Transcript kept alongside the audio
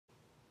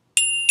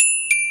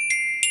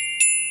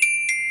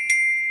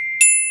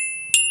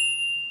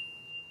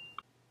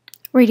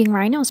Reading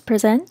Rhinos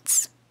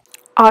presents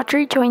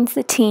Oddrey Joins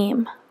the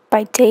Team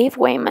by Dave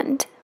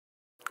Whamond.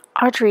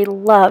 Oddrey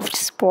loved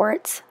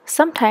sports.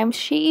 Sometimes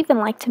she even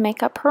liked to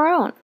make up her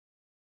own.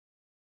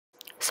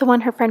 So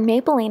when her friend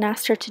Maybelline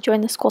asked her to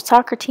join the school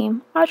soccer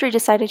team, Oddrey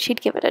decided she'd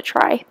give it a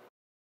try.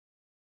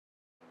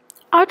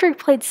 Oddrey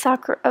played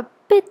soccer a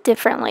bit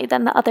differently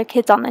than the other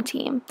kids on the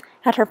team.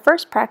 At her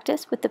first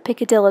practice with the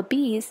Piccadilly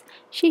Bees,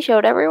 she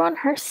showed everyone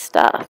her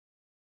stuff.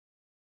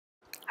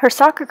 Her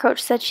soccer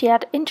coach said she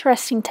had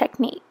interesting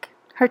technique.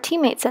 Her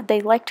teammates said they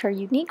liked her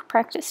unique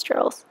practice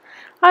drills.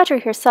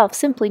 Oddrey herself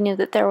simply knew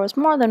that there was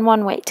more than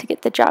one way to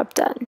get the job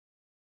done.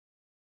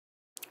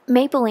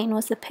 Maybelline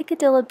was the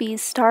Piccadilly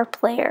Bees' star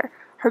player.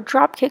 Her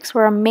drop kicks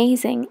were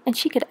amazing, and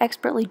she could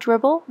expertly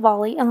dribble,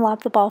 volley, and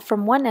lob the ball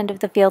from one end of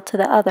the field to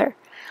the other.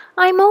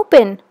 "I'm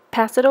open!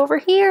 Pass it over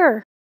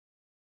here!"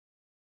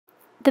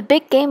 The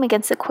big game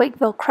against the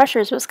Quakeville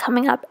Crushers was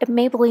coming up, and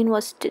Maybelline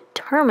was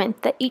determined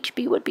that each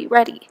bee would be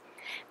ready.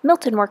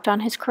 Milton worked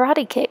on his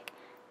karate kick.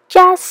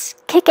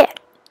 "Just kick it!"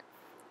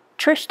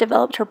 Trish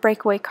developed her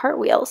breakaway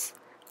cartwheels.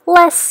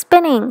 "Less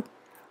spinning!"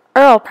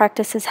 Earl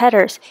practiced his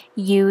headers.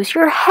 "Use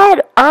your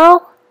head,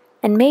 Earl!"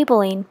 And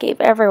Maybelline gave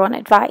everyone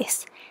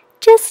advice.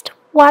 "Just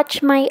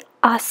watch my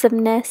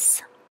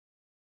awesomeness."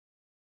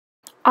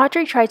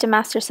 Oddrey tried to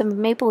master some of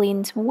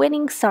Maybelline's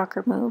winning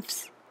soccer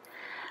moves,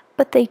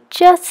 but they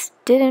just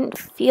didn't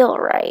feel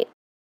right.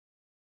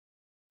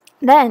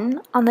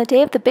 Then, on the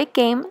day of the big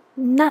game,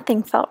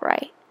 nothing felt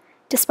right.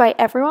 Despite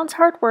everyone's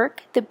hard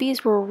work, the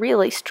Bees were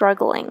really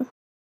struggling.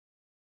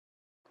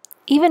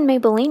 Even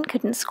Maybelline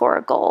couldn't score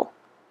a goal.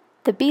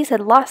 The Bees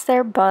had lost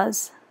their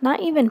buzz.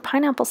 Not even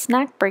Pineapple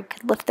Snack Break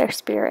could lift their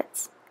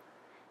spirits.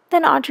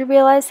 Then Oddrey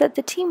realized that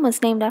the team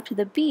was named after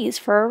the bees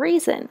for a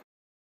reason.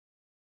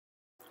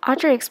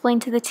 Oddrey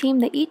explained to the team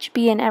that each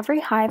bee in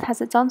every hive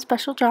has its own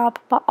special job,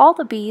 but all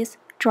the bees,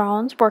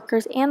 drones,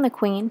 workers, and the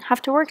queen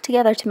have to work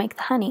together to make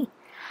the honey.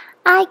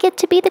 "I get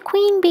to be the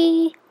queen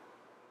bee."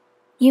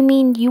 "You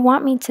mean you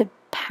want me to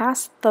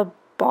pass the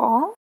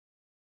ball?"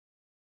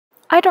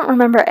 "I don't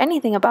remember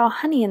anything about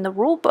honey in the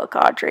rule book,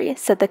 Oddrey,"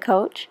 said the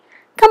coach.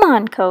 "Come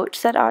on, coach,"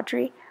 said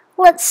Oddrey.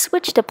 "Let's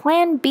switch to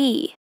plan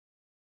B."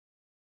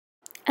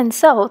 And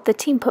so the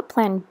team put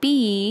plan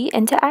B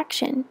into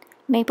action.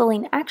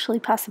 Maybelline actually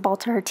passed the ball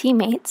to her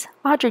teammates.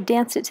 Oddrey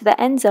danced it to the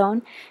end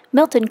zone.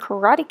 Milton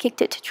karate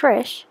kicked it to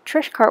Trish.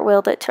 Trish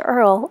cartwheeled it to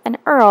Earl. And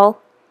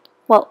Earl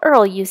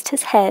used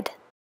his head.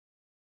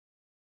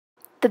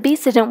 The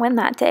Bees didn't win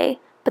that day,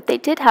 but they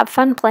did have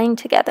fun playing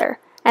together.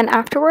 And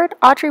afterward,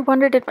 Oddrey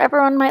wondered if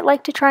everyone might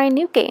like to try a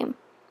new game.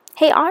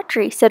 "Hey,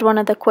 Oddrey," said one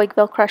of the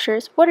Quakeville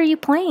Crushers, "what are you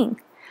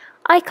playing?"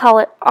 "I call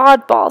it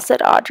oddball,"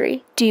 said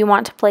Oddrey. "Do you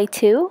want to play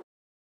too?"